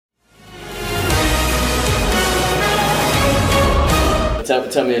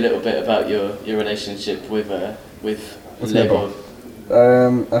tell me a little bit about your relationship with Lebo. Lebo.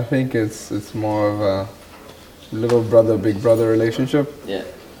 I think it's more of a little brother, big brother relationship. Yeah.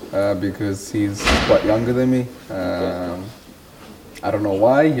 Because he's quite younger than me. I don't know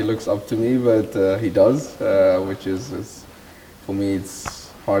why he looks up to me, but he does, which is for me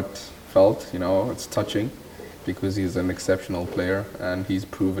it's heartfelt. You know, it's touching because he's an exceptional player and he's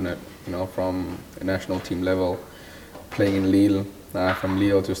proven it. You know, from a national team level, playing in Lille, from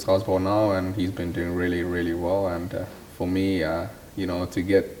Lille to Strasbourg now, and he's been doing really, really well. And for me, you know, to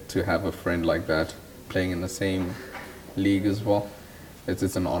get to have a friend like that playing in the same league as well,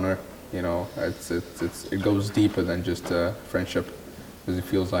 it's an honor. You know, it goes deeper than just friendship, because it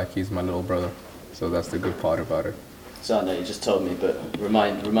feels like he's my little brother. So that's the good part about it. So I know you just told me, but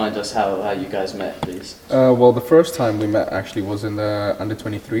remind us how you guys met, please. Well, the first time we met actually was in the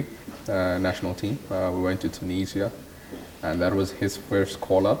under-23 national team. We went to Tunisia, and that was his first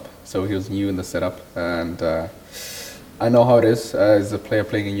call-up. So he was new in the setup, and I know how it is as a player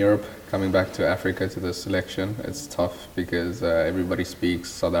playing in Europe, coming back to Africa to the selection. It's tough because everybody speaks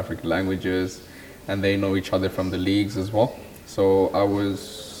South African languages, and they know each other from the leagues as well. So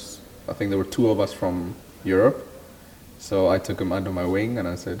I think there were two of us from Europe. So I took him under my wing and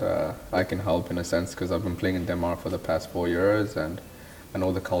I said, I can help in a sense because I've been playing in Denmark for the past 4 years and I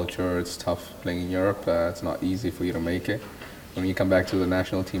know the culture. It's tough playing in Europe. It's not easy for you to make it. When you come back to the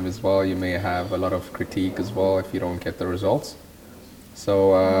national team as well, you may have a lot of critique as well if you don't get the results.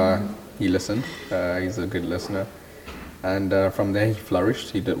 So he listened. He's a good listener. And from there he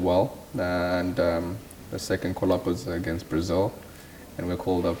flourished. He did well. And the second call-up was against Brazil. And we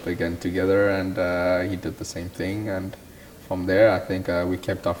called up again together and he did the same thing. And from there, I think we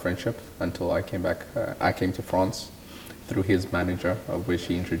kept our friendship until I came back. I came to France through his manager, of which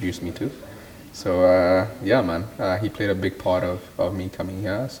he introduced me to. So yeah, man, he played a big part of me coming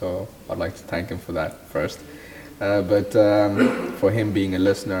here. So I'd like to thank him for that first. But for him being a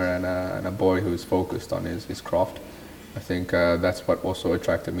listener and a boy who's focused on his craft, I think that's what also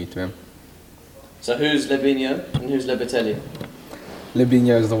attracted me to him. So who's Lebinho and who's Lebotelli?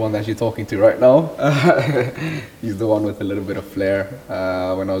 Lebinho is the one that you're talking to right now. He's the one with a little bit of flair.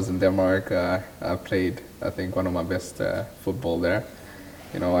 When I was in Denmark, I played, I think, one of my best football there.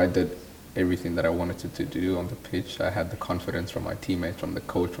 You know, I did everything that I wanted to do on the pitch. I had the confidence from my teammates, from the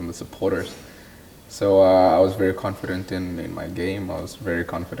coach, from the supporters. So I was very confident in my game. I was very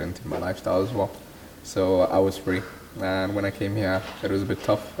confident in my lifestyle as well. So I was free. And when I came here, it was a bit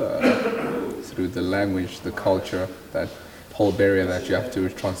tough through the language, the culture, that whole barrier that you have to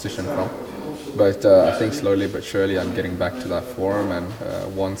transition from. But I think slowly but surely I'm getting back to that form,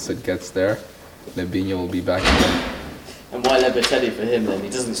 and once it gets there, Lebinho will be back again. And why Lebotelli for him then? He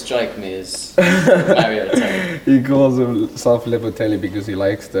doesn't strike me as Mario Balotelli. He calls himself Lebotelli because he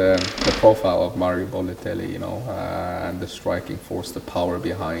likes the profile of Mario Balotelli, you know, and the striking force, the power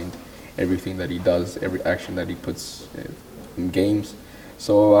behind everything that he does, every action that he puts in games.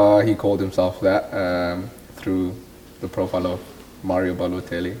 So he called himself that through the profile of Mario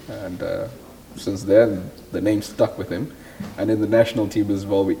Balotelli, and since then the name stuck with him. And in the national team as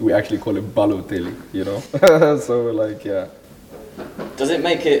well, we actually call him Balotelli, you know. So we're like, yeah. Does it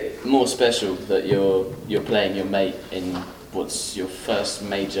make it more special that you're playing your mate in what's your first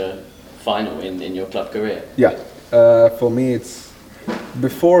major final in your club career? Yeah, for me it's,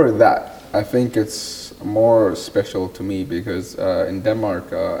 before that, I think it's more special to me because in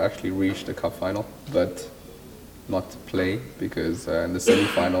Denmark I actually reached the cup final, but not to play because in the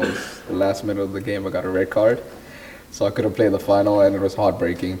semi-finals, the last minute of the game, I got a red card. So I couldn't play the final, and it was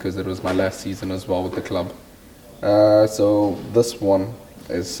heartbreaking because it was my last season as well with the club. So this one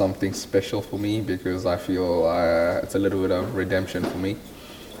is something special for me because I feel it's a little bit of redemption for me.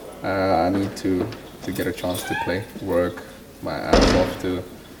 I need to get a chance to play, work my ass off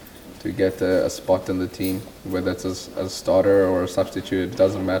to get a spot in the team, whether it's as a starter or a substitute, it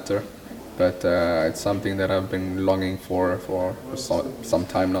doesn't matter. But it's something that I've been longing for some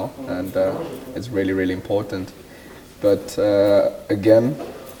time now, and it's really, really important. But again,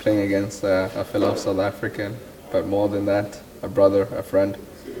 playing against a fellow South African, but more than that, a brother, a friend,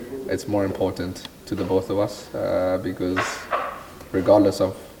 it's more important to the both of us because regardless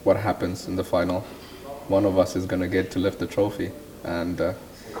of what happens in the final, one of us is going to get to lift the trophy, and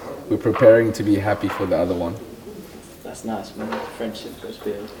we're preparing to be happy for the other one. That's nice, man. Friendship goes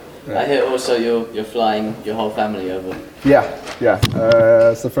beyond. Yeah. I hear also you're flying your whole family over. Yeah.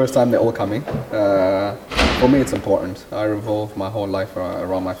 It's the first time they're all coming. For me, it's important. I revolve my whole life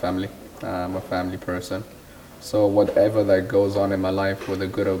around my family. I'm a family person. So whatever that goes on in my life, whether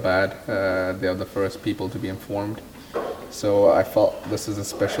good or bad, they are the first people to be informed. So I felt this is a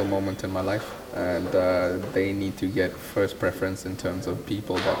special moment in my life, and they need to get first preference in terms of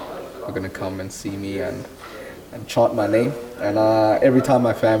people that are going to come and see me and chant my name. And every time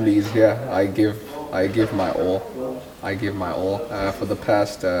my family is here, I give my all. I give my all. For the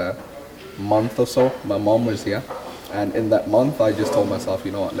past month or so, my mom was here, and in that month, I just told myself,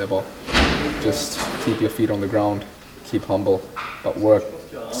 you know what, Lebo, just keep your feet on the ground, keep humble, but work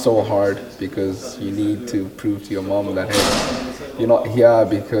so hard, because you need to prove to your mom that, hey, you're not here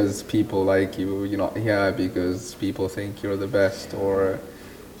because people like you, you're not here because people think you're the best, or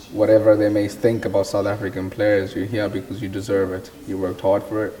whatever they may think about South African players. You're here because you deserve it. You worked hard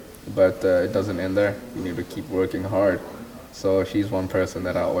for it, but it doesn't end there. You need to keep working hard. So she's one person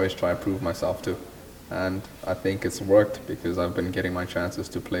that I always try to prove myself to, and I think it's worked because I've been getting my chances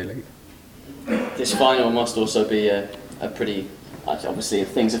to play late. This final must also be a pretty, obviously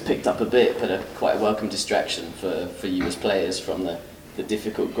things have picked up a bit, but quite a welcome distraction for you as players from the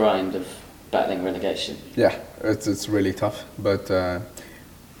difficult grind of battling relegation. Yeah, it's really tough, but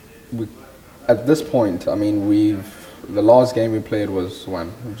at this point, I mean, the last game we played was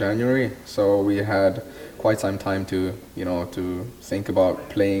when? January, so we had quite some time to think about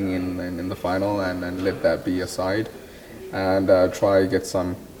playing in the final, and let that be aside, and try to get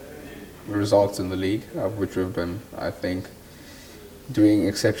some results in the league, which we've been, I think, doing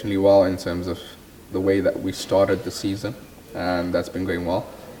exceptionally well in terms of the way that we started the season, and that's been going well.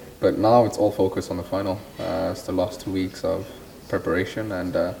 But now it's all focused on the final. It's the last 2 weeks of preparation,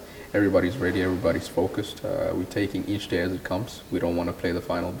 and everybody's ready, everybody's focused. We're taking each day as it comes. We don't want to play the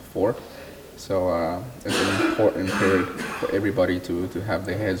final before. So it's an important period for everybody to have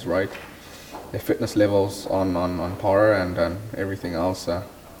their heads right, their fitness levels on par, and everything else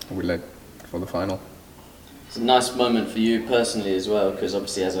we let for the final. It's a nice moment for you personally as well, because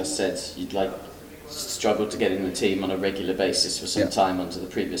obviously, as I said, you'd struggled to get in the team on a regular basis for some time under the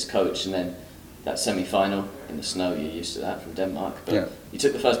previous coach, and then that semi-final in the snow, you're used to that from Denmark, but you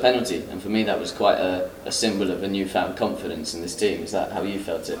took the first penalty, and for me that was quite a symbol of a newfound confidence in this team. Is that how you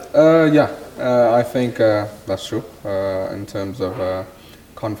felt it? I think that's true. In terms of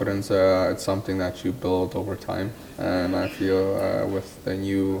confidence, it's something that you build over time, and I feel with the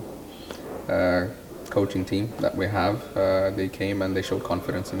new coaching team that we have, they came and they showed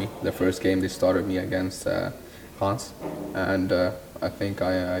confidence in me. The first game they started me against Hans, and I think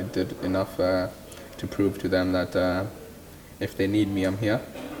I did enough to prove to them that if they need me, I'm here.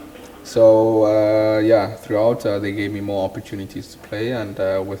 So throughout they gave me more opportunities to play, and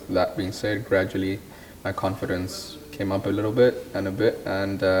with that being said, gradually my confidence came up a little bit,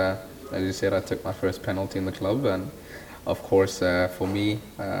 and as you said, I took my first penalty in the club, and of course for me,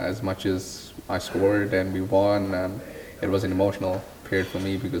 as much as I scored and we won, it was an emotional period for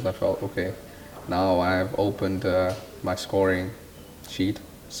me, because I felt, okay, now I have opened my scoring sheet,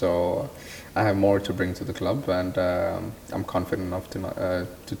 so I have more to bring to the club, and I'm confident enough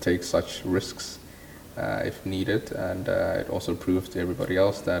to take such risks if needed, and it also proves to everybody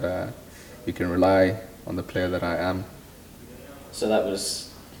else that you can rely on the player that I am. So that was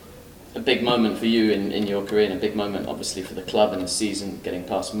a big moment for you in your career, and a big moment obviously for the club in the season, getting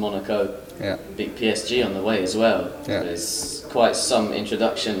past Monaco, beat PSG on the way as well. There's quite some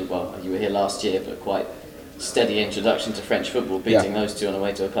introduction, well, you were here last year, but quite steady introduction to French football, beating those two on the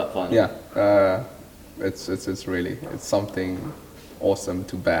way to a cup final. It's something awesome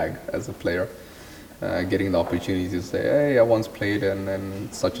to bag as a player, getting the opportunity to say, hey, I once played in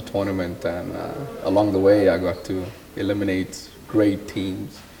such a tournament, and along the way I got to eliminate great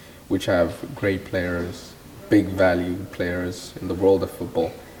teams which have great players, big value players in the world of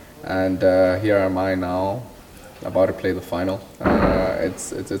football, and here am I now about to play the final.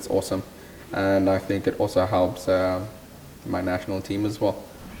 It's awesome. And I think it also helps my national team as well,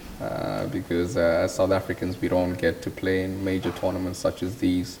 because as South Africans we don't get to play in major tournaments such as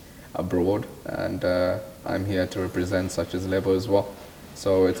these abroad, and I'm here to represent such as Lebo as well.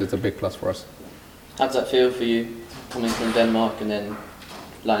 So it's a big plus for us. How does that feel for you, coming from Denmark and then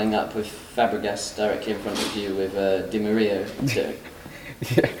lining up with Fabregas directly in front of you with Di Maria?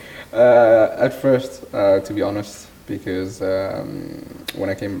 At first, to be honest, because when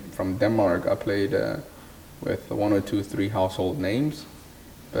I came from Denmark, I played with 1 or 2, 3 household names.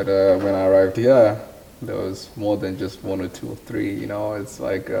 But when I arrived here, there was more than just 1 or 2 or 3. It's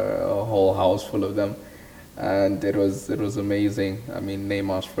like a whole house full of them, and it was amazing. I mean,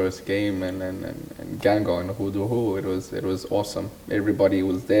 Neymar's first game and Guingamp and who. It was awesome. Everybody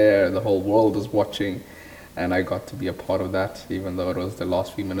was there. The whole world was watching, and I got to be a part of that, even though it was the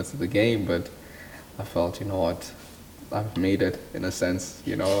last few minutes of the game. But I felt, you know what, I've made it in a sense.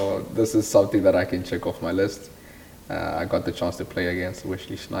 This is something that I can check off my list, I got the chance to play against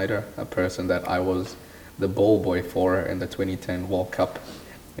Wesley Sneijder, a person that I was the ball boy for in the 2010 World Cup.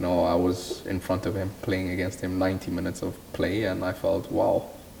 You know, I was in front of him, playing against him 90 minutes of play, and I felt, wow,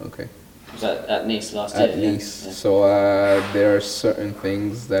 okay. Was that at Nice last year? At Nice. Yeah. So there are certain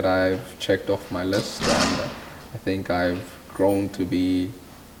things that I've checked off my list, and I think I've grown to be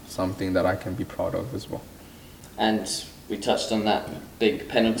something that I can be proud of as well. And we touched on that big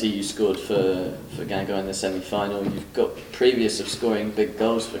penalty you scored for Guingamp in the semi-final. You've got previous of scoring big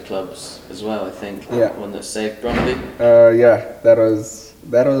goals for clubs as well, I think. Yeah. One that saved Bromby. Yeah, that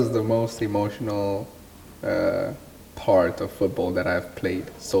was the most emotional part of football that I've played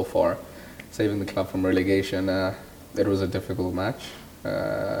so far. Saving the club from relegation, it was a difficult match.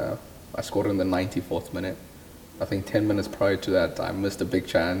 I scored in the 94th minute. I think 10 minutes prior to that, I missed a big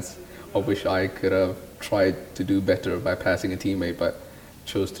chance. I wish I could have tried to do better by passing a teammate, but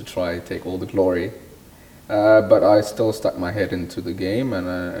chose to try take all the glory. But I still stuck my head into the game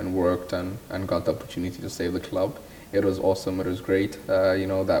and worked and got the opportunity to save the club. It was awesome. It was great. You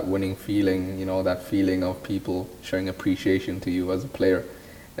know, that winning feeling, you know, that feeling of people showing appreciation to you as a player.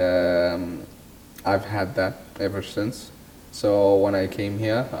 I've had that ever since. So when I came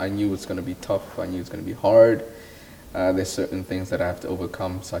here, I knew it's going to be tough. I knew it's going to be hard. There's certain things that I have to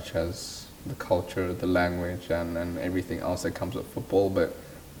overcome, such as the culture, the language, and everything else that comes with football. But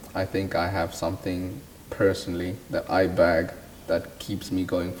I think I have something personally that I bag that keeps me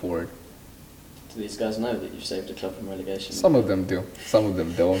going forward. Do these guys know that you've saved a club from relegation? Some of them do. Some of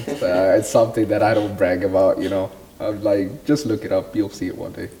them don't. It's something that I don't brag about, you know. I'm like, just look it up. You'll see it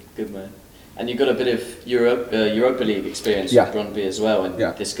one day. Good man. And you've got a bit of Europa League experience with Brøndby as well, and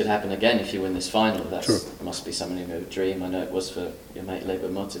this could happen again if you win this final. That must be something of a dream. I know it was for your mate Lebo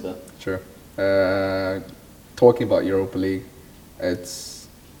Mothiba. Sure. Talking about Europa League, it's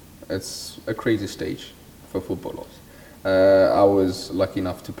a crazy stage for footballers. I was lucky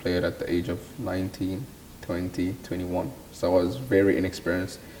enough to play it at the age of 19, 20, 21. So I was very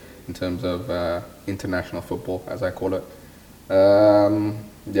inexperienced in terms of international football, as I call it.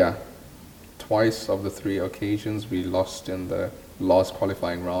 Twice of the 3 occasions we lost in the last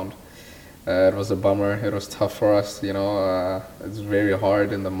qualifying round. It was a bummer. It was tough for us, you know. It's very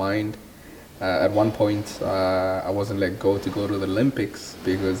hard in the mind. At one point, I wasn't let go to the Olympics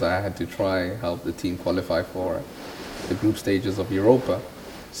because I had to try help the team qualify for the group stages of Europa.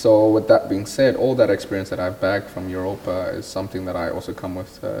 So with that being said, all that experience that I've bagged from Europa is something that I also come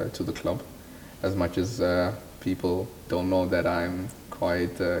with to the club. As much as people don't know that I'm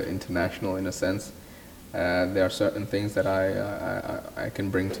quite international in a sense, there are certain things that I can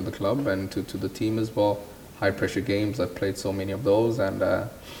bring to the club and to the team as well. High pressure games, I've played so many of those, and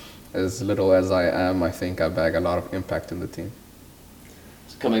as little as I am, I think I bag a lot of impact in the team.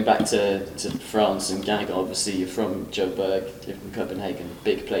 Coming back to France and Guingamp, obviously you're from Joburg, live in Copenhagen,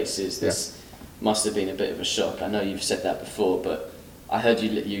 big places. This must have been a bit of a shock. I know you've said that before, but I heard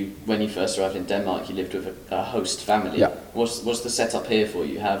you when you first arrived in Denmark, you lived with a host family. Yeah. What's the setup here for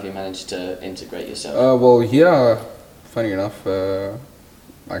you? How have you managed to integrate yourself? Well, here, funny enough,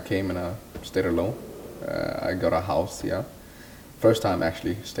 I came and stayed alone. I got a house here. First time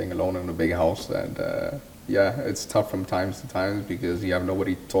actually staying alone in a big house, and it's tough from times to times because you have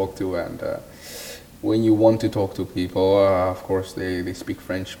nobody to talk to, and when you want to talk to people, of course they speak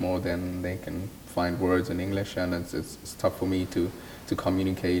French more than they can find words in English, and it's tough for me to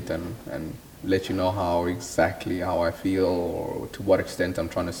communicate and let you know how I feel or to what extent I'm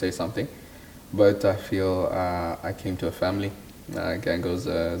trying to say something. But I feel I came to a family. Guingamp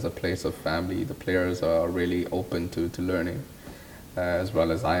is a place of family. The players are really open to learning, as well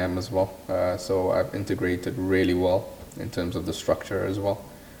as I am as well. So I've integrated really well in terms of the structure as well.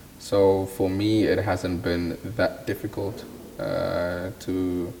 So for me, it hasn't been that difficult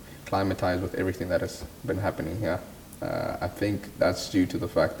to climatize with everything that has been happening here. I think that's due to the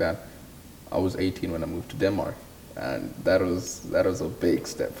fact that I was 18 when I moved to Denmark, and that was a big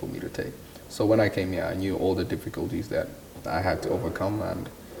step for me to take. So when I came here, I knew all the difficulties that I had to overcome, and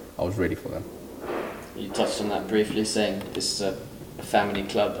I was ready for them. You touched on that briefly, saying this is a family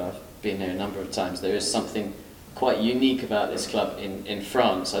club. I've been there a number of times. There is something quite unique about this club in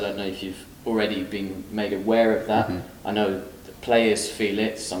France. I don't know if you've already been made aware of that. Mm-hmm. I know the players feel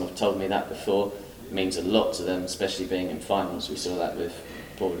it. Some have told me that before. It means a lot to them, especially being in finals. We saw that with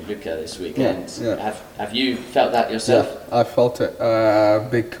Paul Luca this weekend. Yeah. Have you felt that yourself? Yeah, I felt it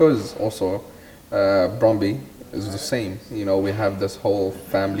because also Brøndby is the same. You know, we have this whole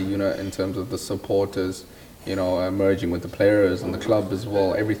family unit in terms of the supporters, you know, merging with the players and the club as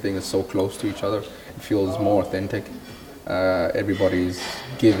well. Everything is so close to each other. It feels more authentic. Everybody's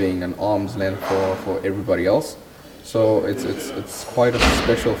giving an arm's length for everybody else. So it's quite a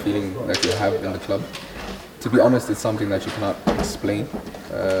special feeling that you have in the club. To be honest, it's something that you cannot explain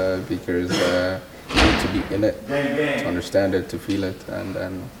because you need to be in it to understand it, to feel it,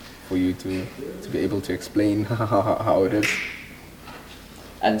 and for you to be able to explain how it is.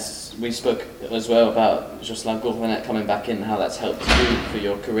 And we spoke as well about Jocelyn Gourvenet coming back in, how that's helped you for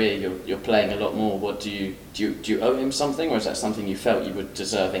your career. You're playing a lot more. What do you owe him something, or is that something you felt you were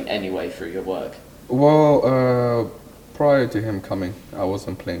deserving anyway through your work? Well, prior to him coming, I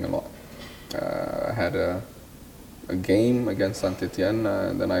wasn't playing a lot. I had a game against Saint-Etienne,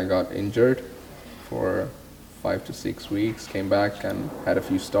 and then I got injured for 5 to 6 weeks, came back and had a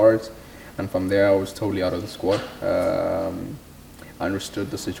few starts, and from there I was totally out of the squad. I understood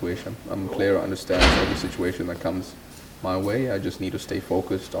the situation. I'm a player who understands every situation that comes my way. I just need to stay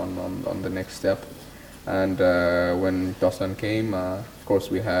focused on the next step. And when Jocelyn came, of course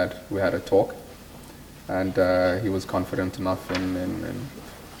we had a talk, and he was confident enough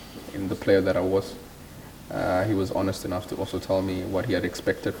in the player that I was. He was honest enough to also tell me what he had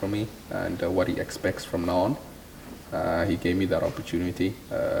expected from me and what he expects from now on. He gave me that opportunity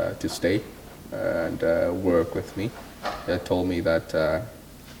to stay and work with me. He told me that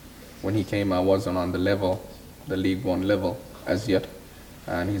when he came, I wasn't on the Ligue 1 level as yet,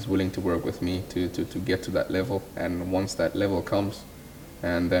 and he's willing to work with me to get to that level. And once that level comes,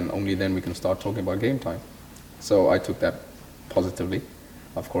 and then only then we can start talking about game time. So I took that positively,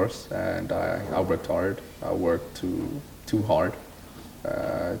 of course, and I worked hard. I worked too hard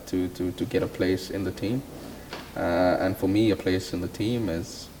to get a place in the team. And for me, a place in the team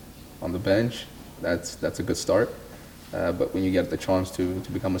is on the bench. That's a good start. But when you get the chance to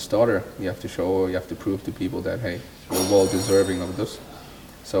become a starter, you have to prove to people that, hey, you're well deserving of this.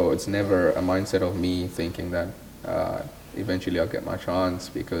 So it's never a mindset of me thinking that eventually I'll get my chance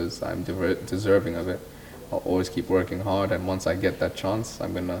because I'm deserving of it. I'll always keep working hard, and once I get that chance,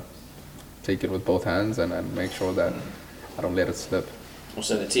 I'm going to take it with both hands and make sure that I don't let it slip.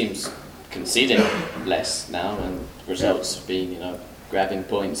 Also, the team's conceding less now, and results being, grabbing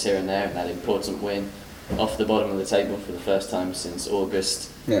points here and there, and that important win off the bottom of the table for the first time since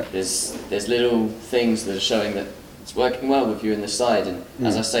August. Yeah. There's little things that are showing that it's working well with you in the side, and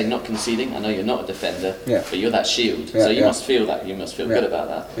as I say, not conceding. I know you're not a defender, but you're that shield. So you must feel that. You must feel good about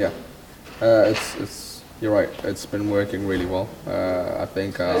that. Yeah, you're right. It's been working really well. I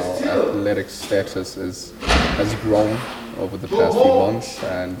think our athletic status has grown over the past few months,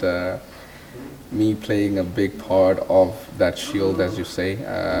 and me playing a big part of that shield, as you say,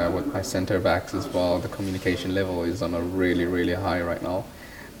 with my centre backs as well. The communication level is on a really, really high right now,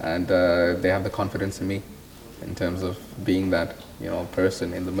 and they have the confidence in me in terms of being that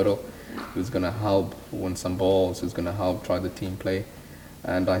person in the middle who's going to help win some balls, who's going to help try the team play.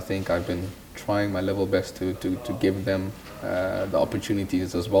 And I think I've been trying my level best to give them the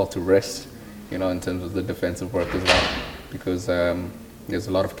opportunities as well to rest, in terms of the defensive work as well, because there's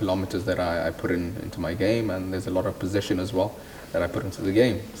a lot of kilometers that I put into my game, and there's a lot of possession as well that I put into the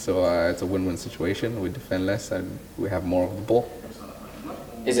game. So it's a win-win situation. We defend less and we have more of the ball.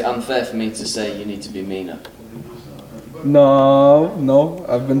 Is it unfair for me to say you need to be meaner? No,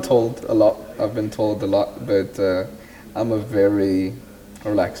 I've been told a lot, but I'm a very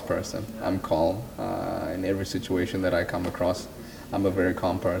relaxed person. I'm calm in every situation that I come across. I'm a very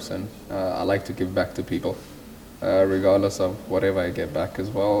calm person. I like to give back to people, regardless of whatever I get back as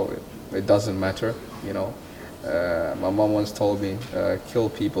well. It doesn't matter, My mom once told me, kill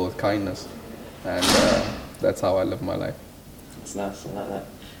people with kindness, and that's how I live my life. That's nice, I like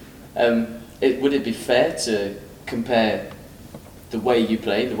that. Would it be fair to compare the way you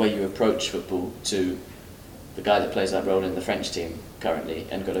play, the way you approach football, to the guy that plays that role in the French team currently,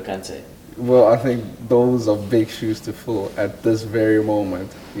 N'Golo Kante? Well, I think those are big shoes to fill at this very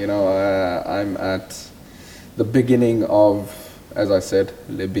moment. I'm at the beginning of, as I said,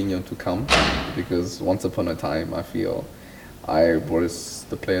 Le Bignon to come, because once upon a time I feel I was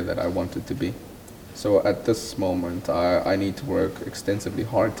the player that I wanted to be. So at this moment I need to work extensively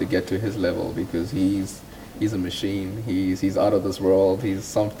hard to get to his level, because he's a machine. He's out of this world. He's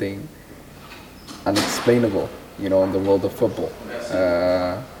something unexplainable, in the world of football.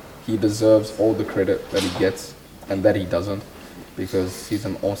 He deserves all the credit that he gets and that he doesn't, because he's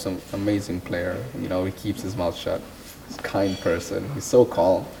an awesome, amazing player. He keeps his mouth shut. He's a kind person. He's so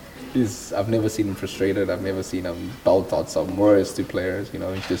calm. I've never seen him frustrated. I've never seen him belt out some words to players.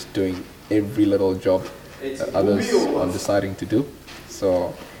 He's just doing every little job that others are deciding to do.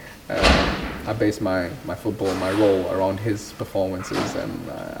 So I base my football, my role around his performances,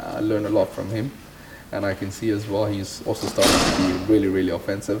 and I learn a lot from him. And I can see as well he's also starting to be really, really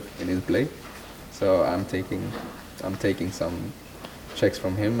offensive in his play. So I'm taking I'm taking some checks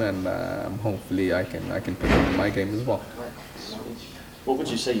from him, and hopefully I can pick up in my game as well. What would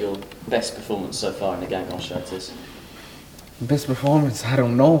you say your best performance so far in the Guingamp shirt is? Best performance? I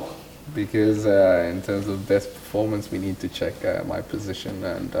don't know, because in terms of best performance, we need to check my position,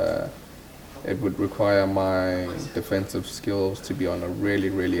 and it would require my defensive skills to be on a really,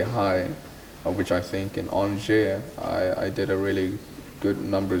 really high, which I think in Angers I did a really good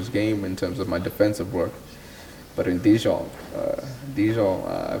numbers game in terms of my defensive work. But in Dijon,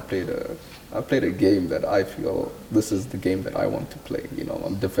 I played a game that I feel this is the game that I want to play. You know,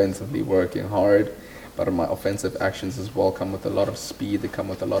 I'm defensively working hard, but my offensive actions as well come with a lot of speed. They come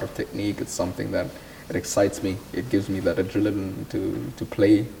with a lot of technique. It's something that it excites me. It gives me that adrenaline to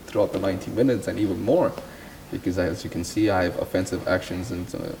play throughout the 90 minutes and even more. Because as you can see, I have offensive actions in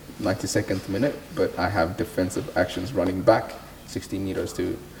the 92nd minute, but I have defensive actions running back 60 meters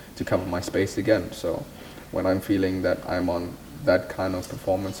to cover my space again. So when I'm feeling that I'm on that kind of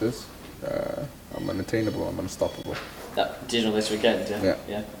performances, I'm unattainable, I'm unstoppable. That Dijon this weekend,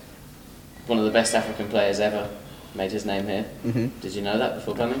 yeah? One of the best African players ever made his name here. Mm-hmm. Did you know that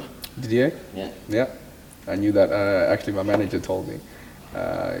before coming? Didier? Yeah. Yeah, I knew that. Actually, my manager told me.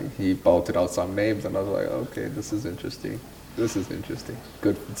 He bolted out some names, and I was like, okay, this is interesting.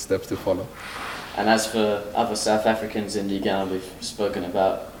 Good steps to follow. And as for other South Africans in Ligue 1, we've spoken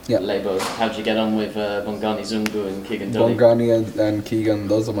about Lebo. How did you get on with Bongani Zungu and Keegan Dolly? Bongani and Keegan,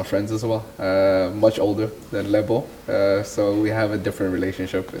 those are my friends as well. Much older than Lebo, so we have a different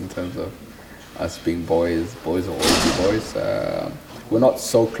relationship in terms of us being boys. Boys will always be boys. We're not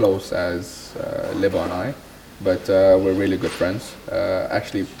so close as Lebo and I, but we're really good friends.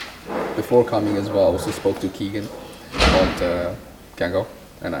 Actually, before coming as well, I also spoke to Keegan about Guingamp,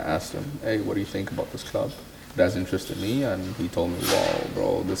 and I asked him, hey, what do you think about this club? It has interested me, and he told me, wow,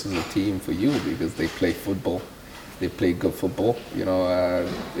 bro, this is a team for you because they play football. They play good football, you know,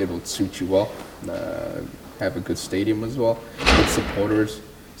 it would suit you well. Have a good stadium as well, good supporters.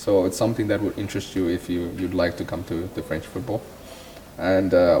 So it's something that would interest you if you'd like to come to the French football.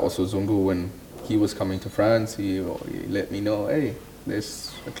 And also Zungu, when he was coming to France, he let me know, hey,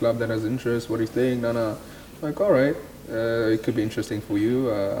 there's a club that has interest, what do you think? No. Like, all right, it could be interesting for you.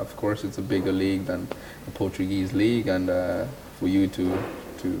 Of course, it's a bigger league than the Portuguese league, and for you to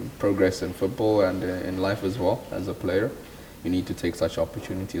progress in football and in life as well as a player, you need to take such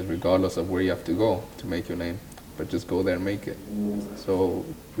opportunities regardless of where you have to go to make your name. But just go there and make it. So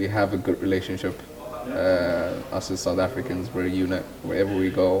we have a good relationship. Us as South Africans, we're a unit wherever we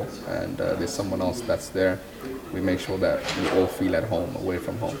go, and there's someone else that's there. We make sure that we all feel at home away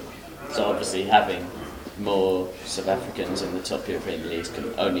from home. So obviously having more South Africans in the top European leagues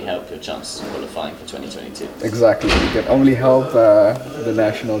can only help your chances of qualifying for 2022. Exactly, it can only help the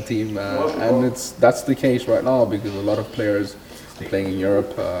national team, and that's the case right now because a lot of players are playing in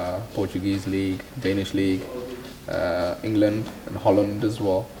Europe, Portuguese league, Danish league, England and Holland as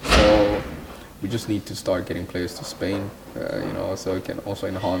well. So we just need to start getting players to Spain, so it can also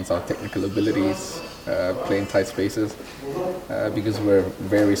enhance our technical abilities, play in tight spaces, because we're a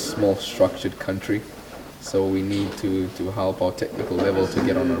very small structured country. So we need to help our technical level to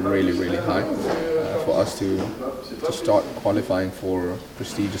get on a really, really high for us to start qualifying for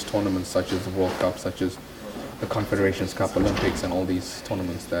prestigious tournaments such as the World Cup, such as the Confederations Cup, Olympics, and all these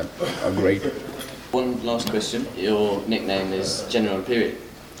tournaments that are great. One last question. Your nickname is General Phiri.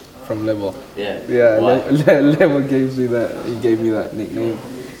 From Lebo. Yeah. Lebo gave me that nickname.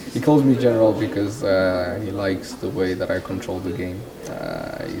 He calls me General because he likes the way that I control the game.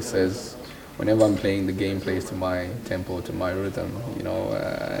 He says whenever I'm playing, the game plays to my tempo, to my rhythm,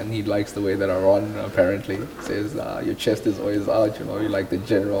 and he likes the way that I run, apparently. He says, your chest is always out, you like the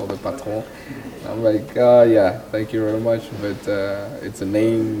general, the patron. And I'm like, yeah, thank you very much, but it's a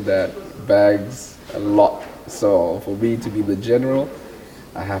name that bags a lot. So for me to be the general,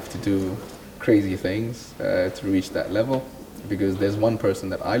 I have to do crazy things to reach that level, because there's one person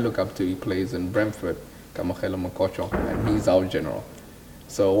that I look up to. He plays in Brentford, Kamogelo Mokocho, and he's our general.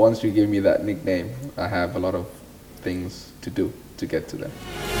 So once you give me that nickname, I have a lot of things to do to get to them.